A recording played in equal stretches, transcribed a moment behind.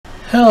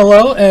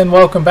Hello and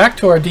welcome back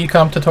to our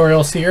decomp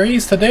tutorial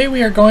series. Today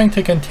we are going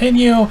to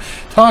continue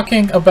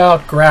talking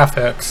about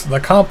graphics, the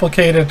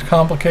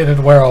complicated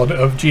world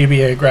of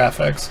GBA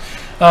graphics.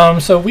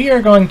 So we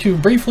are going to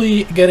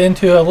briefly get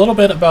into a little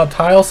bit about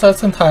tile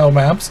sets and tile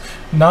maps,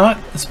 not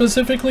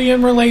specifically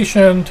in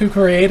relation to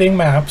creating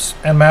maps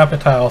and map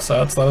tile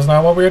sets. That is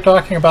not what we are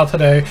talking about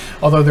today,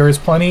 although there is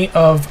plenty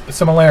of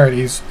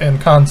similarities in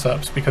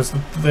concepts because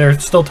they're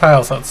still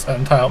tile sets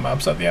and tile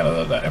maps at the end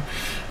of the day.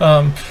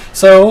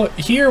 So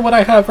here, what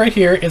I have right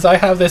here is I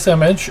have this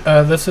image.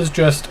 This is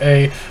just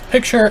a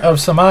picture of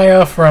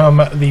Samaya from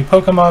the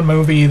Pokemon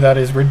movie that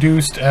is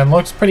reduced and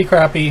looks pretty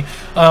crappy,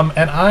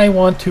 and I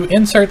want to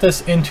insert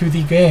this into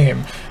the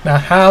game. Now,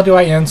 how do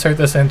I insert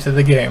this into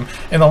the game?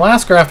 In the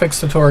last graphics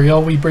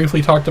tutorial, we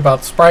briefly talked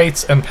about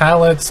sprites and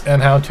palettes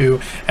and how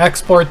to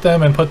export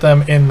them and put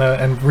them in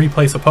and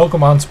replace a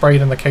Pokemon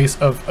sprite in the case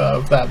of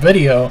that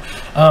video.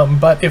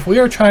 But if we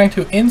are trying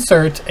to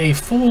insert a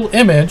full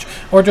image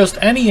or just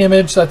any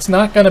image that's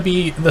not going to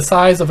be the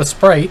size of a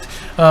sprite,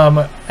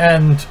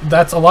 and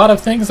that's a lot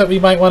of things that we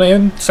might want to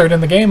insert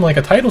in the game, like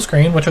a title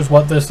screen, which is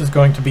what this is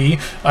going to be.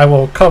 I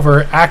will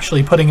cover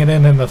actually putting it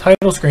in the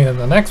title screen in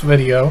the next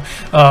video,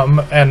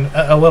 and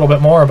a little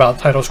bit more about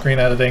title screen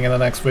editing in the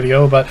next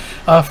video, but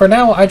for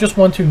now I just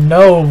want to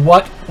know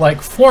what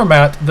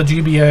format the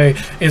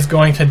GBA is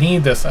going to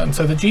need this in.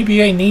 So the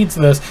GBA needs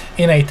this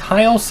in a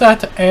tile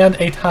set and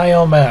a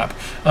tile map.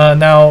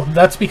 Now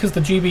that's because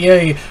the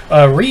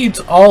GBA reads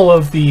all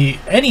of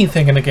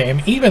anything in the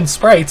game, even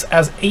sprites,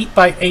 as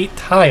 8x8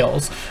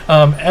 tiles.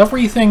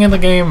 Everything in the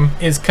game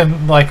is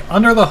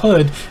under the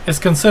hood is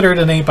considered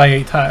an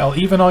 8x8 tile.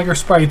 Even all your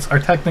sprites are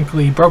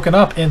technically broken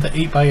up into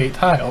 8x8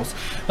 tiles.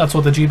 That's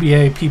what the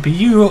GBA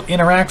PPU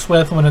interacts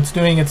with when it's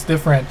doing its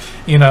different,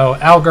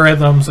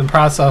 algorithms and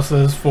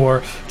processes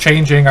for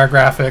changing our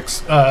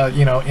graphics,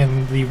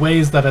 in the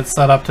ways that it's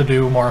set up to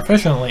do more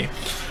efficiently.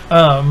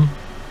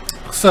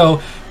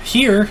 So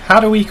here,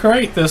 how do we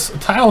create this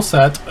tile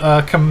set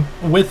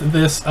with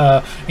this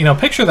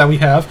picture that we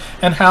have,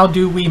 and how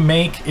do we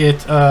make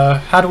it,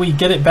 how do we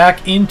get it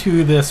back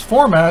into this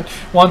format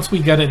once we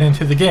get it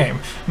into the game?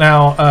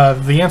 Now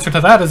the answer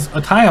to that is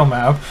a tile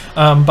map,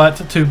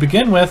 but to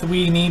begin with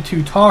we need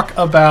to talk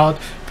about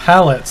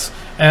palettes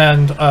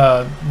and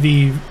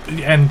the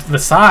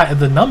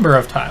number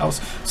of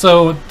tiles.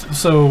 So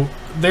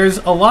there's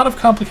a lot of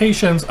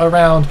complications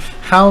around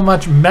how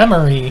much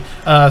memory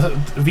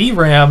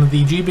VRAM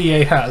the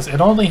GBA has.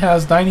 It only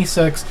has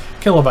 96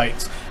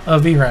 kilobytes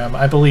of VRAM,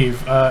 I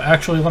believe.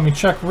 Actually, let me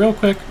check real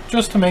quick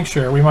just to make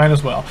sure. We might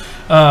as well.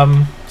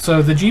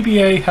 So the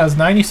GBA has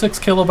 96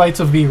 kilobytes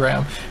of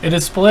VRAM. It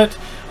is split,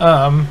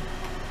 and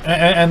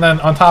then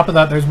on top of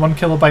that there's 1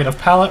 kilobyte of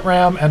palette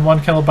RAM and 1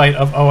 kilobyte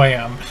of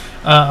OAM.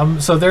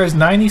 So there's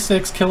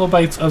 96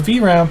 kilobytes of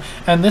VRAM,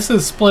 and this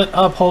is split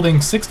up holding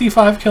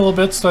 65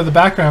 kilobits store the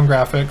background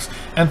graphics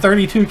and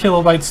 32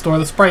 kilobytes store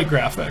the sprite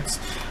graphics.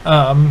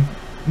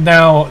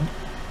 Now,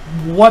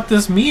 what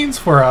this means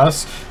for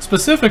us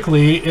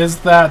specifically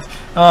is that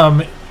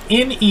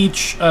in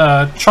each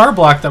char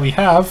block that we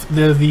have,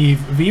 the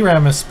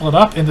VRAM is split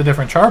up into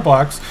different char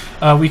blocks.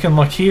 We can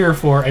look here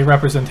for a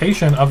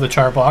representation of the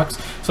char blocks.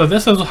 So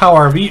this is how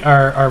our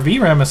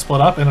VRAM is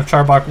split up in a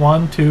char block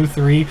 1, 2,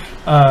 3,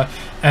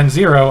 and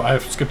 0.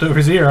 I've skipped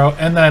over 0.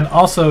 And then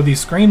also these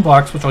screen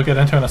blocks, which I'll get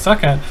into in a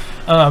second.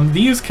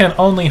 These can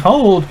only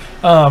hold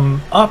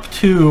up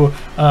to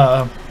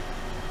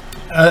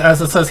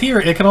as it says here,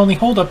 it can only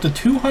hold up to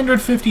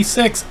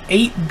 256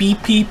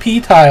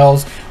 8BPP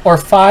tiles or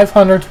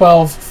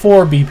 512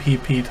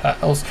 4BPP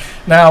tiles.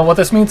 Now, what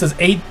this means is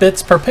 8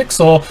 bits per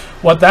pixel.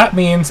 What that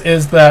means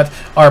is that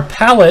our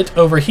palette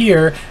over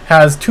here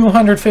has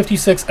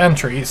 256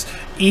 entries.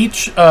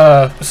 Each,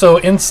 so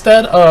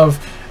instead of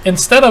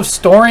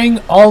storing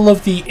all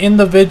of the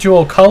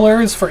individual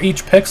colors for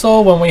each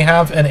pixel when we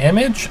have an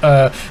image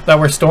that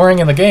we're storing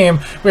in the game,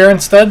 we're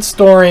instead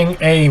storing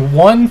a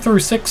 1 through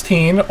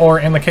 16, or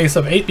in the case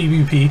of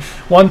 8BBP,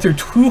 1 through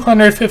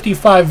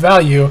 255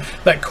 value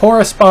that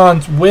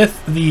corresponds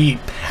with the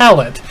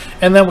palette,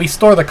 and then we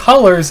store the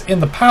colors in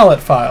the palette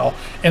file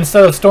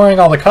instead of storing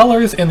all the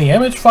colors in the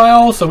image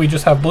file. So we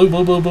just have blue,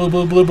 blue, blue, blue,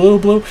 blue, blue, blue,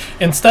 blue.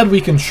 Instead, we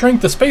can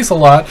shrink the space a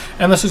lot,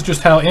 and this is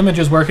just how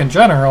images work in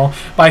general,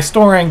 by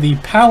storing the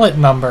palette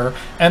number,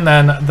 and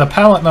then the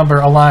palette number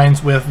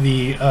aligns with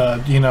the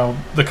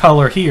the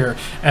color here,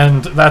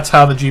 and that's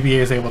how the GBA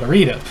is able to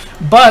read it.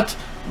 But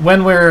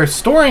when we're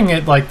storing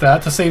it like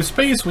that, to save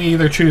space, we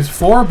either choose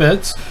 4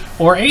 bits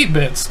or 8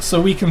 bits.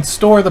 So we can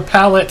store the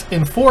palette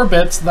in 4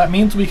 bits. That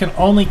means we can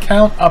only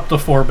count up to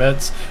 4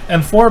 bits,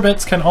 and 4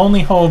 bits can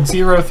only hold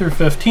 0 through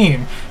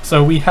 15.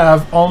 So we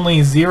have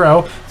only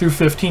 0 through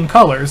 15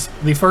 colors,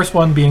 the first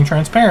one being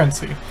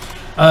transparency.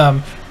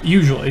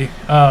 Usually,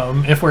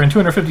 if we're in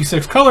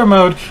 256 color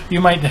mode,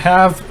 you might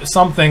have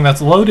something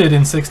that's loaded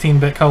in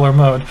 16-bit color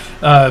mode,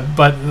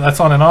 but that's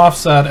on an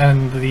offset,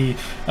 and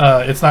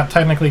it's not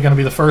technically going to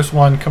be the first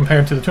one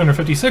compared to the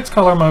 256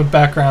 color mode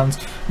backgrounds,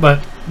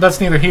 but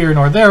that's neither here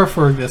nor there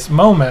for this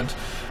moment.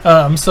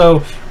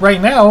 So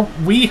right now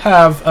we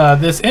have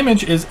this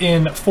image is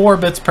in 4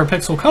 bits per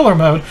pixel color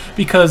mode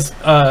because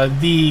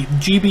the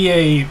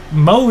GBA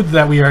mode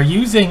that we are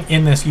using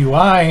in this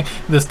UI,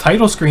 this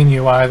title screen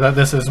UI that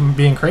this is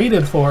being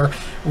created for,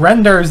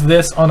 renders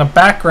this on a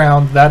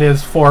background that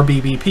is 4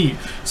 BBP.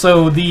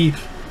 So the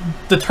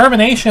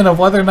determination of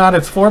whether or not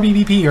it's 4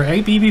 BBP or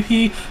 8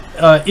 BBP,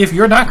 if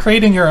you're not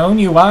creating your own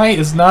UI,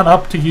 is not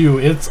up to you.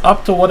 It's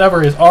up to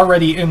whatever is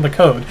already in the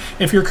code.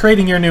 If you're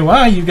creating your new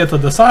UI, you get to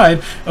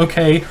decide,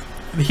 okay,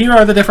 here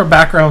are the different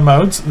background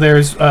modes.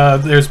 There's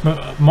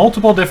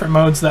multiple different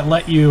modes that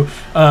let you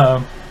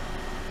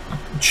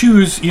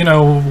choose, you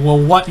know, well,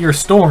 what you're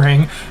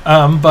storing,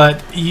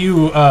 but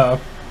you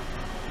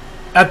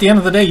at the end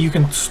of the day, you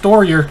can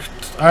store your...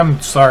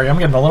 I'm sorry, I'm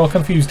getting a little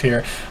confused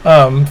here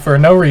for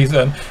no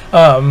reason.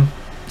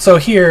 So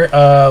here,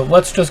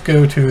 let's just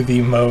go to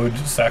the mode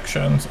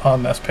sections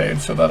on this page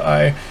so that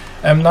I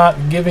am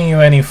not giving you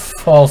any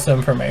false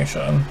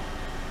information.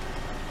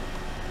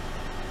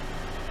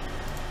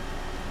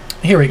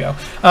 Here we go.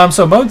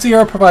 So mode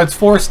 0 provides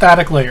 4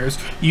 static layers.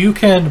 You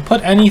can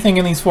put anything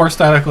in these 4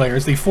 static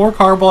layers. The 4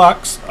 char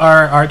blocks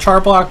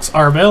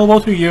are available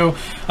to you.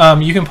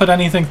 You can put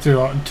anything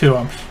to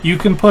them. You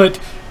can put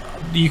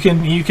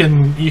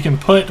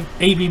put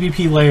 8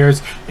 BBP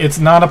layers. It's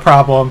not a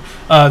problem.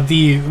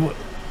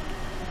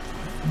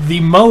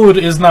 The mode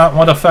is not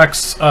what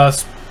affects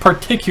us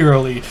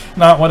particularly,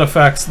 not what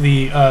affects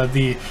the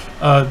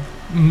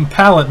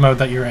palette mode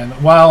that you're in.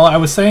 While I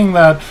was saying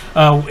that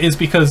is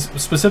because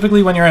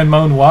specifically when you're in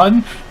mode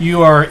 1,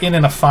 you are in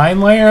an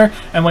affine layer,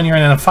 and when you're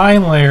in an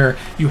affine layer,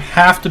 you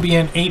have to be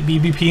in 8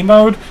 BBP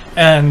mode,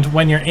 and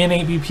when you're in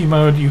 8 BBP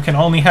mode, you can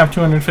only have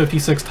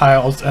 256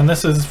 tiles, and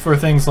this is for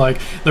things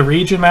like the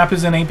region map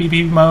is in 8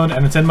 BBP mode,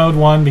 and it's in mode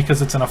 1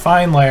 because it's an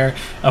affine layer.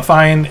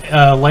 Affine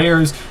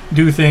layers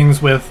do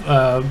things with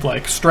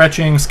like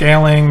stretching,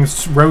 scaling,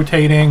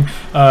 rotating.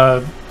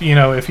 You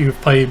know, if you've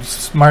played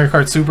Mario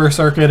Kart Super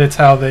Circuit, it's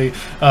how they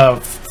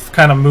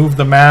kind of move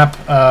the map,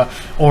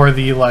 or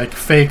the like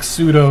fake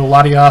pseudo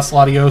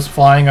Latios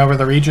flying over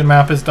the region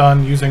map is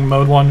done using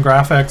mode 1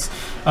 graphics.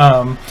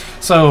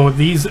 So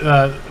these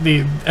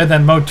and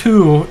then mode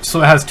 2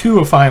 so it has 2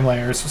 affine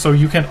layers, so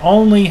you can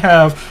only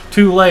have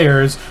 2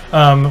 layers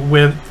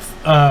with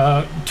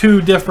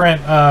 2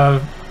 different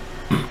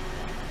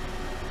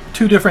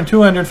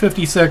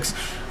 256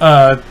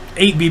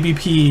 8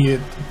 BBP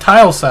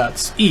tile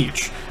sets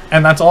each,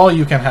 and that's all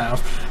you can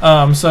have.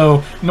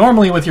 So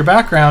normally with your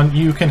background,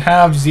 you can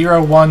have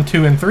 0, 1,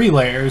 2, and 3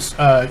 layers.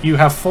 You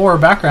have 4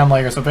 background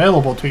layers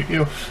available to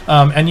you,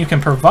 and you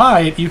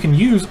can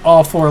use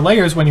all 4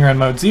 layers when you're in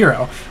mode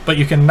 0, but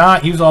you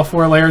cannot use all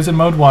 4 layers in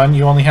mode 1.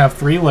 You only have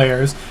 3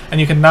 layers,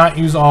 and you cannot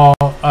use all.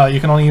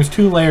 You can only use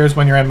 2 layers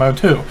when you're in mode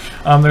 2.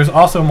 There's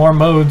also more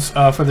modes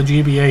for the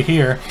GBA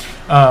here,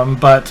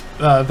 but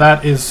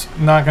that is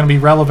not going to be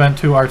relevant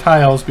to our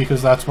tiles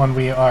because that's when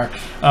we are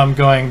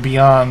going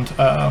beyond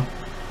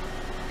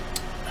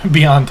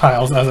beyond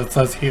tiles, as it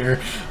says here.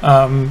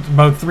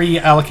 Mode 3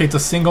 allocates a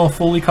single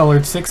fully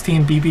colored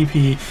 16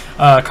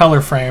 BBP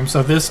color frame,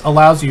 so this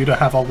allows you to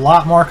have a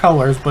lot more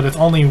colors, but it's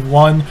only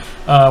one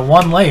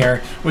layer,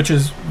 which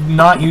is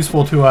not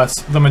useful to us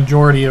the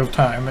majority of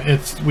time.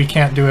 We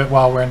can't do it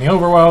while we're in the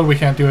overworld. We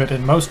can't do it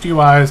in most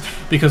UIs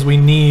because we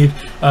need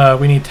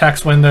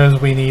text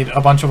windows. We need a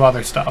bunch of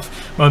other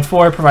stuff. Mode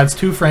 4 provides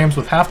 2 frames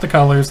with half the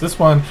colors. This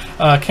one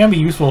can be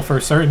useful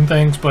for certain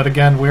things, but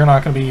again, we're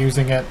not going to be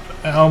using it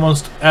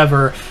almost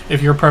ever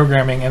if you're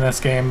programming in this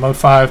game. Mode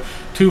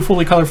 5, 2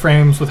 fully colored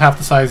frames with half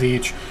the size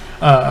each.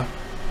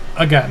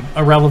 Again,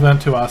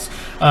 irrelevant to us.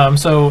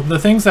 So the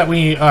things that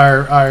we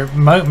are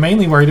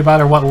mainly worried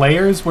about are what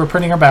layers we're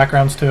putting our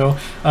backgrounds to,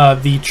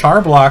 the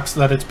char blocks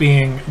that it's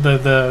being,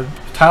 the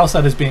tile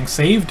set is being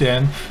saved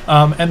in,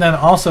 and then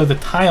also the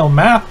tile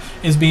map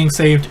is being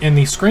saved in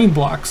the screen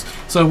blocks.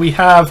 So we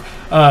have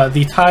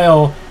the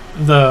tile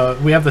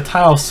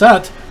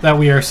set that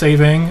we are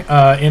saving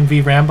in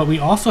VRAM, but we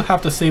also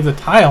have to save the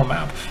tile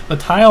map. The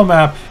tile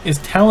map is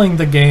telling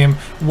the game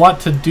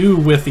what to do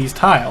with these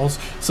tiles.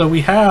 So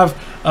we have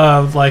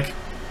like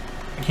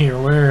here,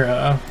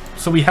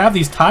 so we have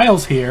these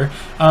tiles here,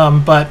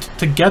 but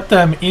to get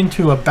them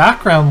into a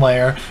background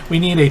layer, we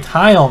need a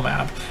tile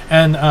map.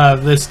 And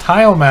this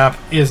tile map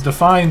is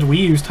defined, we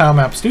use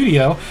Tilemap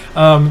Studio.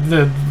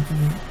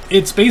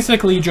 It's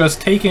basically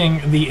just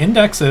taking the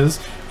indexes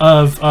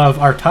of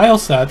our tile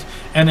set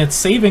and it's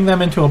saving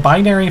them into a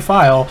binary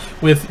file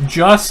with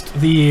just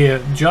the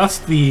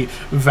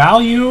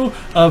value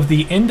of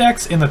the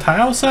index in the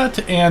tile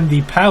set and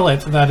the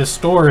palette that is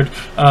stored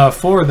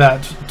for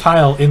that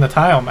tile in the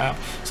tile map.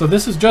 So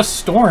this is just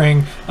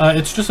storing,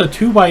 it's just a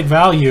 2-byte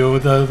value.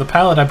 The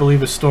palette, I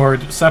believe, is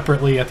stored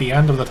separately at the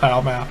end of the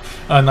tile map,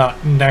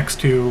 not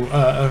next to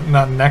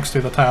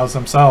the tiles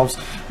themselves.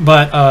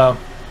 But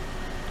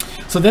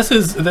so this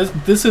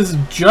is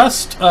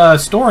just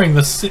storing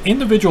the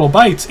individual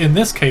bytes. In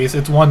this case,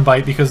 it's 1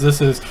 byte because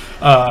this is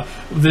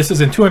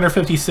in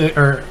 256,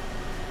 or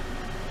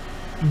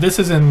this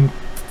is in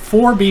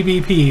 4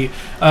 BBP,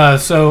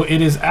 so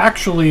it is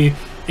actually,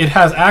 it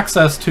has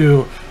access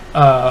to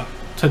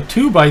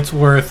 2 bytes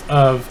worth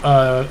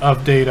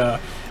of data,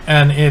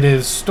 and it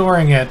is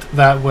storing it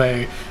that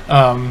way,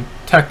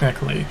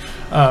 technically.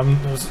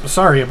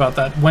 Sorry about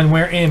that. When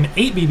we're in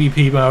 8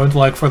 BBP mode,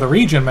 like for the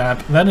region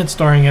map, then it's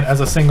storing it as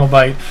a single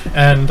byte,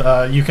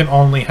 and you can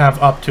only have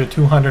up to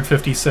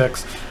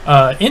 256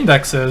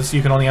 indexes.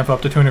 You can only have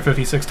up to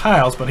 256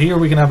 tiles, but here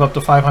we can have up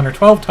to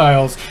 512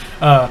 tiles,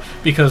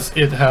 because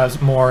it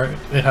has more,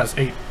 it has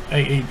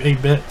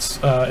 8 bits.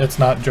 It's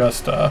not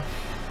just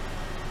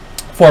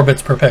 4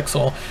 bits per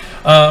pixel.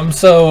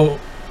 So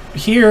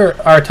here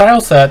our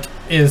tile set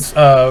is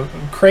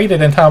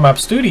created in Tilemaps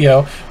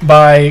Studio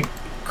by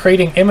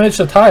creating image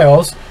to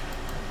tiles,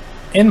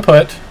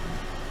 input,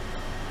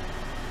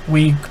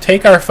 we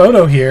take our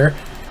photo here,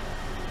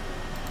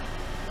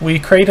 we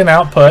create an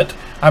output.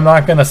 I'm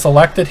not going to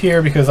select it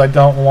here because I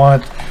don't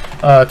want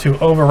to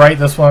overwrite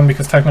this one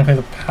because technically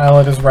the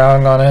palette is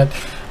round on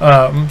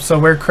it. So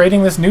we're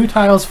creating this new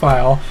tiles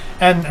file,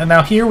 and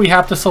now here we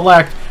have to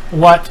select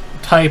what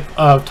type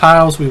of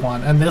tiles we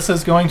want, and this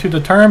is going to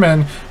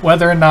determine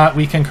whether or not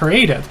we can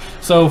create it.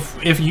 So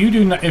if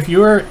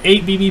you're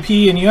 8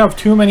 BBP and you have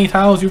too many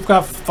tiles, you've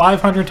got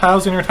 500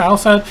 tiles in your tile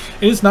set,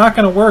 it is not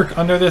going to work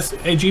under this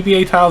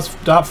GBA tiles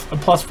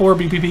plus 4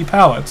 BBP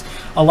palettes.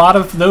 A lot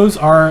of those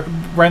are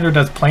rendered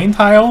as plain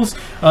tiles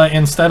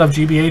instead of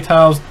GBA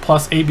tiles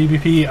plus 8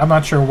 BBP. I'm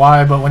not sure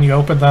why, but when you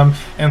open them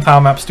in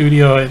Tilemaps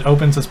Studio, it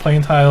opens as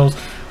plain tiles.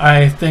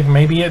 I think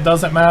maybe it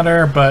doesn't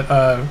matter,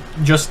 but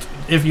just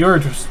if you're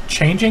just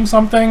changing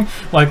something,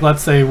 like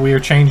let's say we're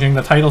changing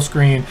the title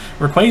screen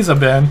Rayquaza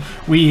bin,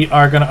 we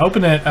are going to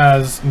open it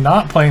as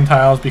not plain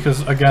tiles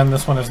because, again,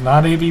 this one is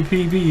not a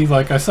BBP.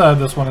 Like I said,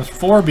 this one is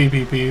 4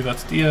 BBP,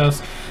 that's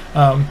DS.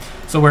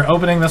 So we're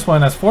opening this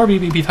one as 4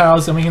 BBP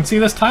tiles, and we can see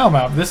this tile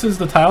map. This is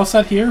the tile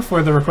set here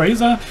for the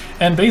Rayquaza,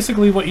 and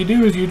basically what you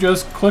do is you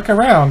just click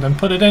around and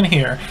put it in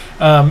here.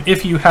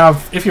 If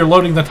you're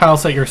loading the tile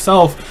set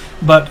yourself,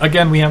 but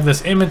again, we have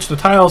this image to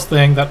tiles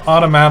thing that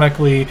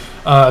automatically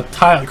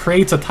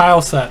creates a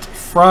tile set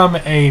from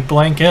a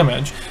blank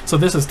image. So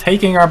this is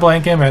taking our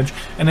blank image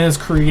and it is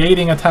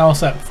creating a tile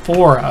set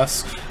for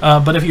us.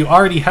 But if you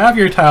already have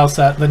your tile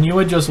set, then you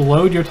would just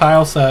load your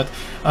tile set.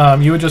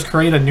 You would just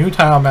create a new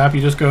tile map.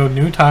 You just go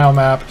new tile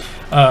map,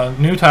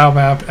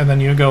 and then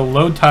you go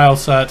load tile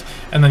set,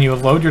 and then you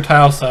would load your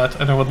tile set,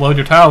 and it would load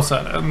your tile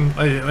set,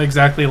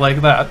 exactly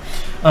like that.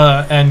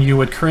 And you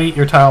would create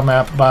your tile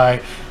map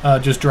by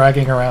just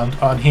dragging around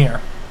on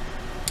here.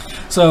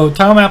 So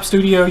Tilemaps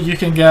Studio you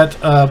can get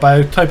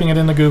by typing it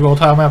into Google,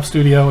 Tilemaps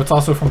Studio. It's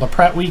also from the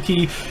Pratt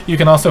Wiki. You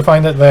can also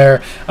find it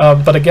there.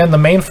 But again, the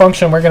main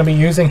function we're going to be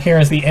using here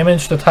is the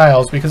image to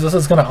tiles, because this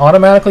is going to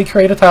automatically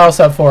create a tile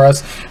set for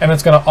us, and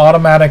it's going to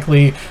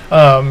automatically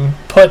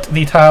put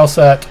the tile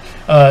set,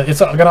 it's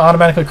going to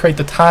automatically create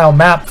the tile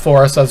map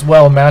for us as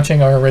well,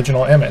 matching our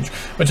original image,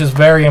 which is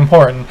very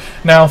important.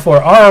 Now for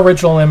our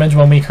original image,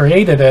 when we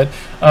created it,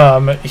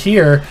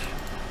 here,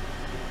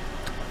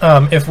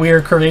 if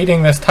we're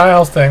creating this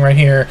tiles thing right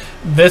here,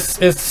 this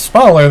is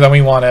smaller than we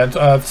wanted.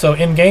 So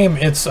in game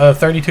it's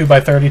 32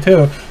 by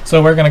 32.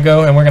 So we're going to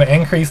go and we're going to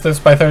increase this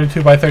by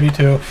 32 by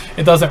 32.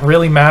 It doesn't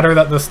really matter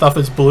that this stuff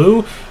is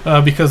blue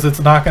because it's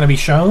not going to be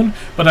shown.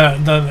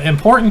 But the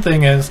important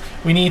thing is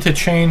we need to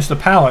change the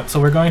palette. So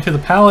we're going to the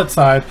palette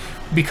side.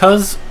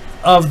 Because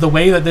of the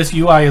way that this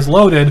UI is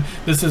loaded,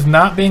 this is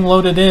not being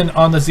loaded in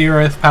on the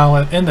 0th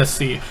palette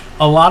indice.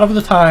 A lot of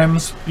the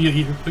times,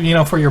 you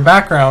know, for your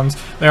backgrounds,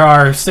 there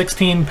are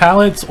 16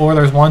 palettes, or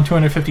there's one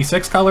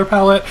 256 color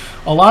palette.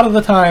 A lot of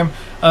the time,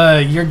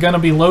 you're going to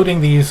be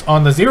loading these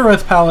on the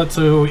 0th palette,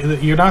 so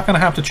you're not going to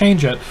have to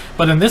change it.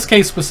 But in this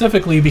case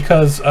specifically,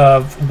 because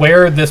of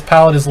where this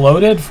palette is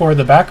loaded for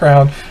the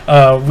background,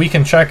 we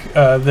can check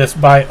this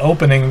by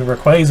opening the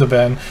Rayquaza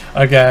bin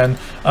again.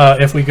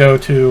 If we go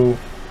to,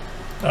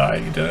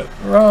 you did it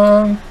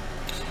wrong.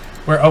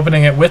 We're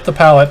opening it with the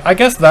palette. I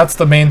guess that's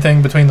the main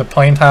thing between the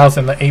plain tiles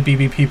and the 8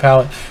 BBP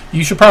palette.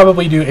 You should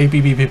probably do 8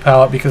 BBP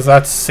palette because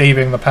that's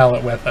saving the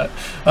palette with it.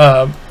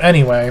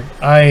 Anyway,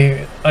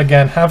 I,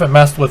 again, haven't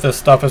messed with this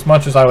stuff as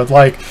much as I would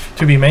like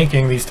to be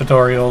making these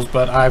tutorials,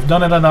 but I've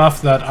done it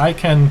enough that I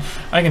can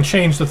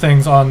change the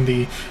things on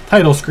the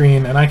title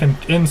screen, and I can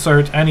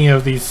insert any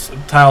of these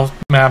tile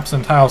maps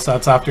and tile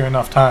sets after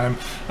enough time.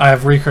 I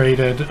have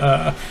recreated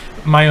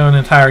my own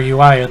entire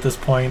UI at this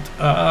point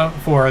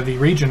for the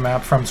region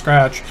map from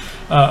scratch,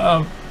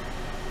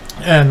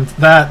 and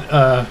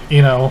that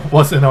you know,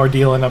 was an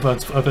ordeal in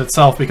of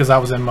itself because I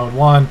was in mode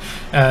 1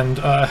 and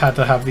had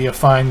to have the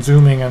fine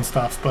zooming and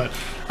stuff, but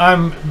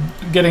I'm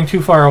getting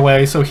too far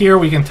away. So here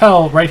we can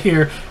tell right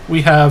here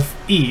we have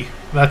E.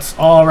 That's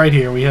all right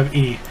here. We have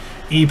E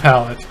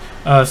palette.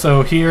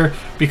 So here,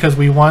 because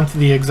we want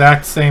the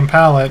exact same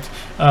palette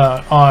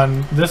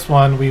on this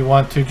one, we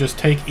want to just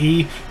take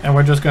E and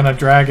we're just going to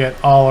drag it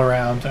all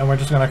around, and we're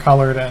just going to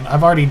color it in.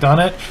 I've already done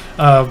it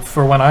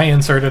for when I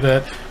inserted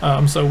it,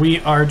 so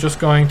we are just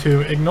going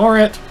to ignore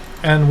it,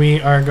 and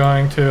we are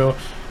going to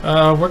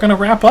we're going to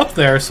wrap up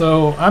there.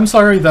 So I'm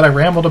sorry that I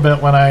rambled a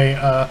bit when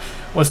I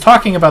was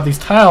talking about these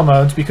tile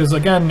modes, because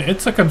again,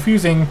 it's a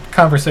confusing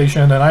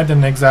conversation and I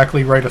didn't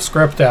exactly write a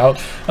script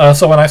out.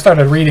 So when I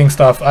started reading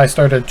stuff, I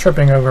started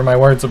tripping over my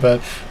words a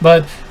bit.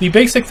 But the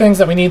basic things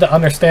that we need to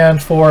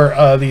understand for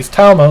these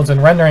tile modes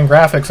and rendering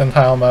graphics in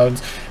tile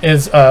modes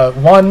is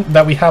one,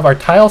 that we have our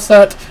tile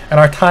set and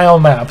our tile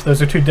map.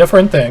 Those are two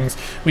different things.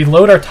 We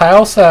load our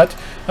tile set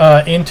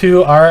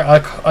into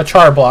a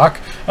char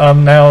block.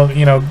 Now,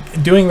 you know,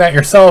 doing that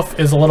yourself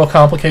is a little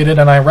complicated,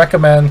 and I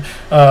recommend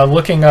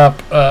looking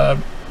up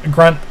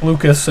Grunt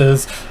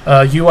Lucas's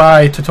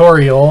UI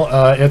tutorial.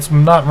 It's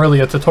not really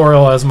a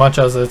tutorial as much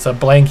as it's a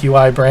blank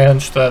UI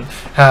branch that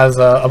has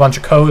a bunch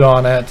of code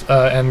on it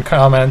and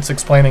comments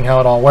explaining how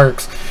it all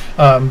works.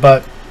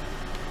 But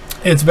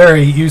it's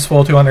very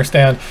useful to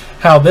understand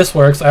how this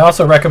works. I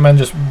also recommend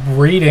just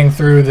reading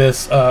through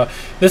this.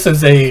 This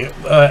is a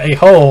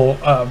whole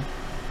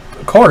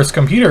course,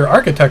 computer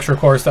architecture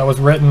course, that was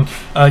written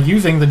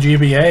using the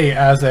GBA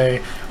as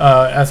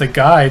a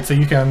guide. So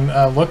you can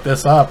look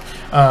this up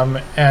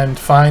and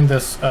find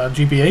this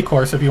GBA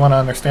course if you want to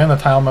understand the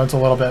tile modes a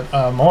little bit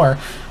more,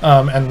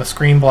 and the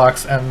screen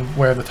blocks and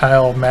where the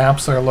tile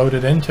maps are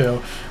loaded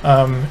into.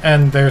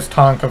 And there's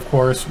Tonk, of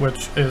course,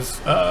 which is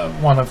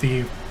one of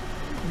the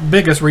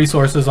biggest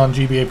resources on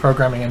GBA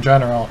programming in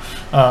general.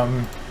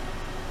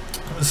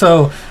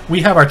 So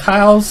we have our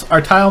tiles,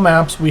 our tile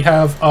maps, we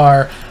have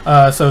our,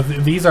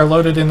 these are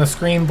loaded in the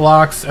screen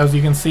blocks. As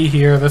you can see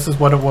here, this is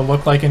what it will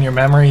look like in your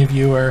memory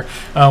viewer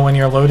when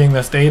you're loading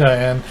this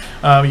data in.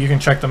 You can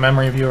check the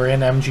memory viewer in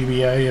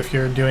MGBA if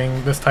you're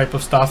doing this type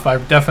of stuff. I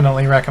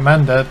definitely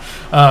recommend it.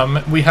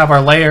 We have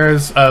our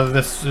layers.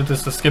 This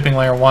is skipping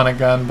layer 1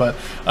 again, but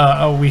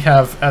we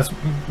have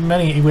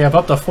we have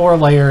up to 4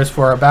 layers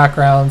for our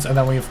backgrounds, and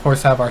then we of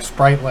course have our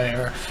sprite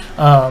layer.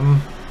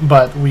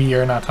 But we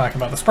are not talking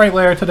about the sprite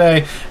layer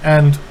today.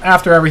 And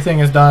after everything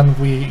is done,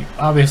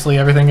 obviously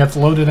everything gets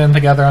loaded in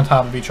together on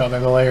top of each other.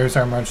 The layers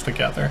are merged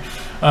together.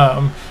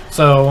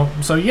 So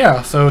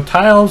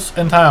tiles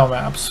and tile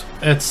maps.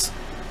 It's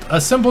a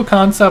simple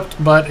concept,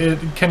 but it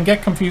can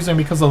get confusing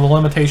because of the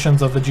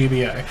limitations of the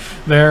GBA.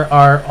 There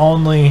are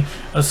only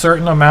a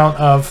certain amount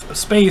of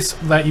space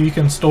that you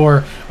can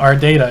store our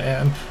data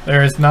in.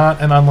 There is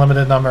not an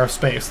unlimited number of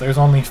space. There's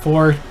only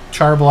 4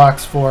 char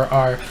blocks for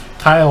our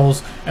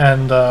tiles,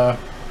 and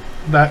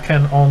that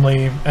can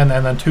only, and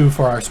then 2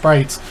 for our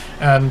sprites,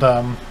 and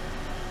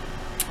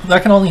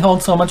that can only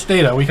hold so much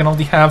data. We can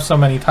only have so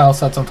many tile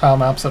sets and tile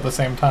maps at the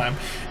same time.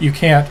 You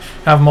can't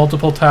have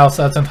multiple tile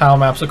sets and tile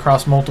maps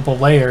across multiple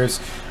layers,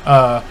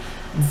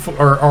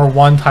 or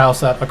one tile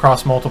set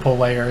across multiple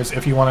layers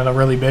if you wanted a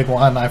really big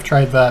one. I've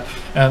tried that,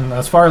 and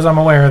as far as I'm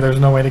aware, there's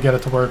no way to get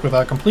it to work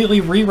without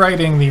completely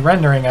rewriting the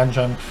rendering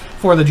engine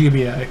for the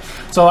GBA.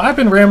 So I've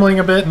been rambling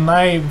a bit, and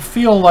I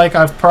feel like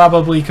I've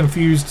probably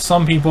confused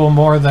some people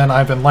more than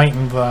I've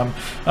enlightened them.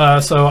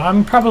 So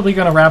I'm probably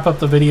going to wrap up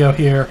the video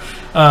here.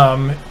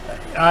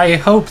 I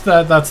hope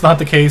that that's not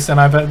the case, and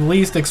I've at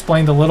least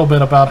explained a little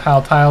bit about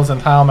how tiles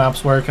and tile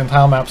maps work in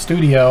Tilemap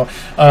Studio.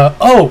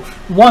 Oh,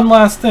 one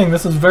last thing.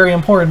 This is very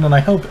important, and I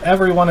hope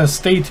everyone has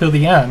stayed till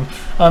the end.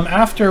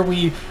 After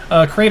we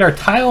create our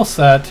tile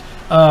set,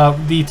 we're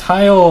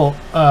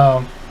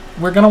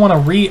going to want to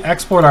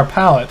re-export our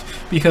palette,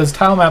 because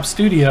Tilemap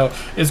Studio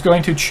is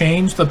going to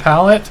change the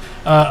palette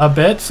a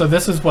bit. So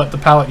this is what the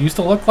palette used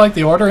to look like,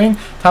 the ordering.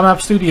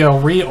 Tilemap Studio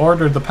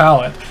reordered the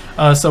palette.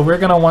 So we're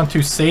going to want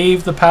to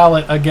save the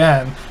palette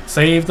again.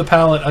 Save the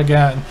palette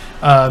again.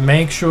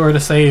 Make sure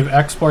to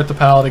export the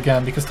palette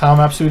again, because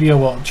Tilemap Studio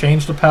will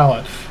change the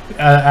palette.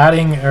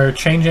 Adding or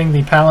changing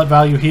the palette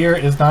value here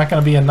is not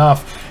going to be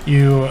enough.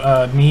 You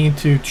need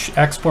to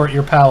export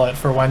your palette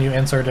for when you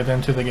insert it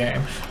into the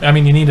game. I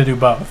mean, you need to do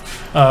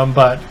both,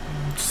 but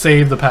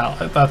save the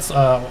palette. That's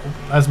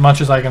as much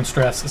as I can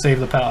stress,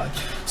 save the palette.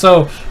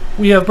 So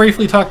we have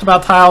briefly talked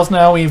about tiles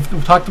now.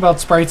 We've talked about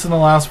sprites in the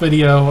last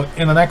video.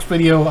 In the next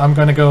video, I'm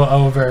going to go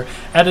over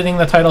editing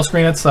the title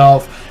screen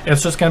itself.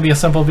 It's just going to be a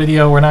simple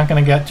video. We're not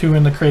going to get too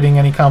into creating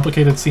any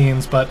complicated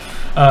scenes, but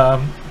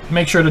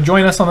make sure to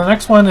join us on the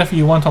next one if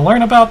you want to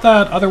learn about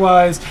that.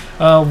 Otherwise,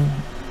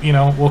 you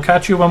know, we'll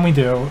catch you when we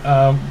do.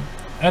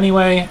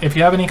 Anyway, if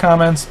you have any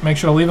comments, make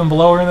sure to leave them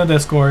below or in the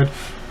Discord.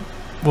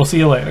 We'll see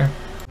you later.